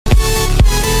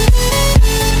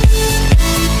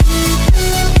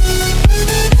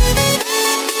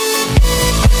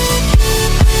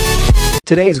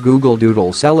Today's Google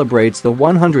Doodle celebrates the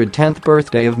 110th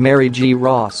birthday of Mary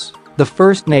G.Ross, the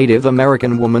first Native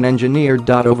American woman engineer.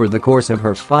 Over the course of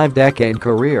her 5-decade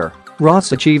career,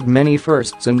 Ross achieved many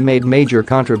firsts and made major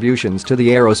contributions to the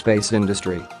aerospace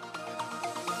industry.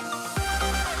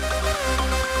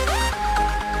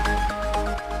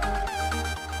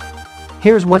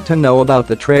 Here's what to know about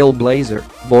the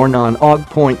trailblazer, born on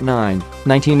Aug. 9,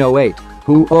 1908,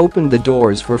 who opened the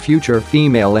doors for future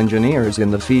female engineers in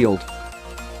the field.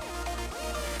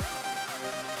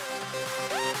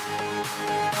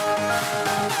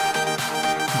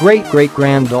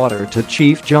 Great-great-granddaughter to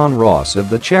Chief John Ross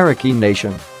of the Cherokee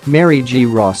Nation, Mary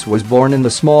G.Ross was born in the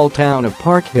small town of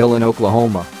Park Hill in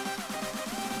Oklahoma.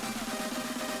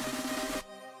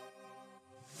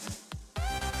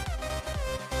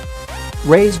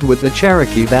 Raised with the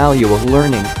Cherokee value of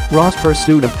learning, Ross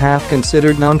pursued a path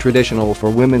considered nontraditional for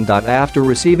women.After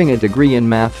receiving a degree in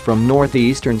math from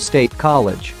Northeastern State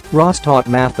College. Ross taught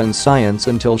math and science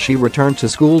until she returned to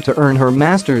school to earn her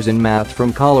master's in math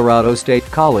from Colorado State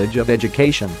College of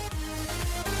Education.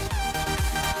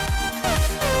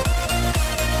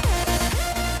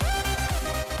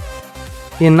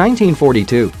 In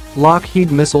 1942,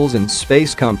 Lockheed Missiles and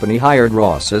Space Company hired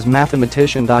Ross as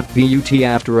mathematician.But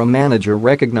after a manager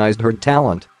recognized her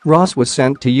talent. Ross was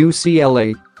sent to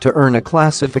UCLA to earn a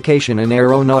classification in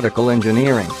aeronautical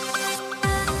engineering.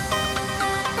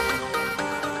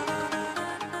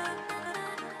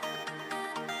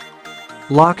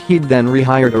 Lockheed then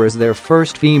rehired her as their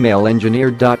first female engineer.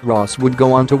 Ross would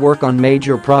go on to work on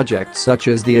major projects such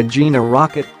as the Agena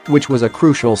rocket, which was a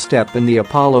crucial step in the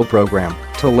Apollo program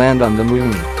to land on the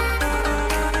moon.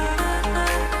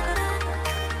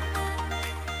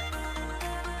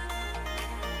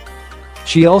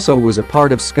 She also was a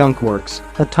part of SkunkWorks,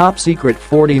 a top-secret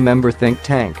 40-member think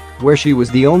tank, where she was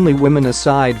the only woman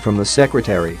aside from the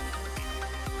secretary.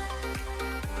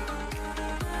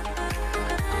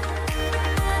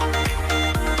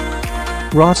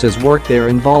 Ross's work there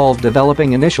involved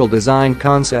developing initial design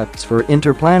concepts for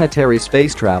interplanetary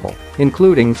space travel,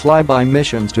 including flyby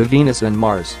missions to Venus and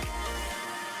Mars.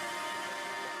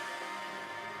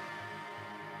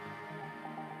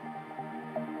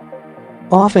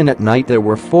 Often at night there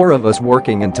were 4 of us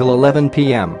working until 11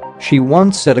 p.m., she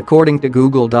once said. According to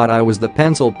Google, I was the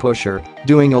pencil pusher,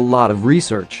 doing a lot of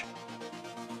research.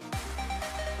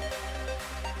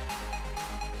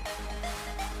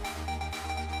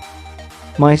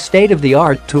 My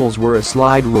state-of-the-art tools were a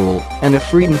slide rule and a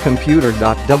Frieden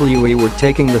computer.We were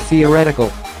taking the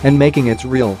theoretical and making it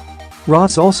real.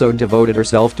 Ross also devoted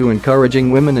herself to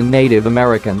encouraging women and Native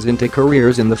Americans into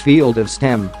careers in the field of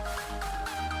STEM.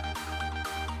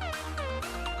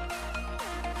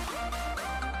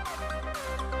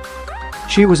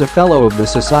 She was a fellow of the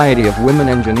Society of Women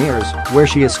Engineers, where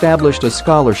she established a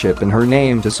scholarship in her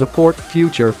name to support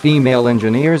future female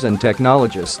engineers and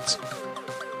technologists.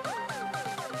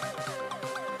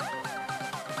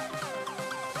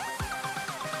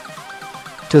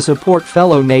 To support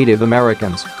fellow Native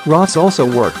Americans, Ross also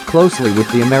worked closely with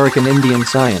the American Indian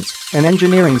Science and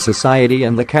Engineering Society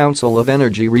and the Council of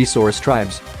Energy Resource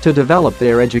Tribes to develop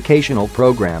their educational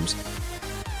programs.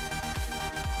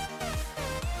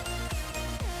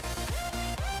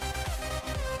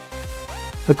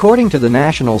 According to the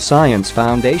National Science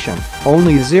Foundation,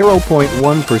 only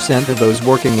 0.1% of those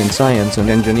working in science and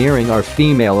engineering are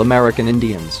female American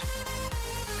Indians.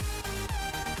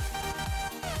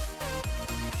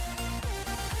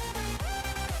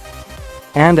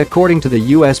 And according to the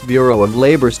U.S. Bureau of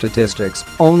Labor Statistics,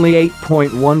 only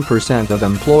 8.1% of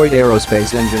employed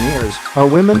aerospace engineers are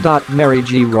women. Mary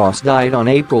G.Ross died on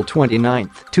April 29,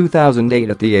 2008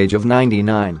 at the age of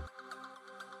 99.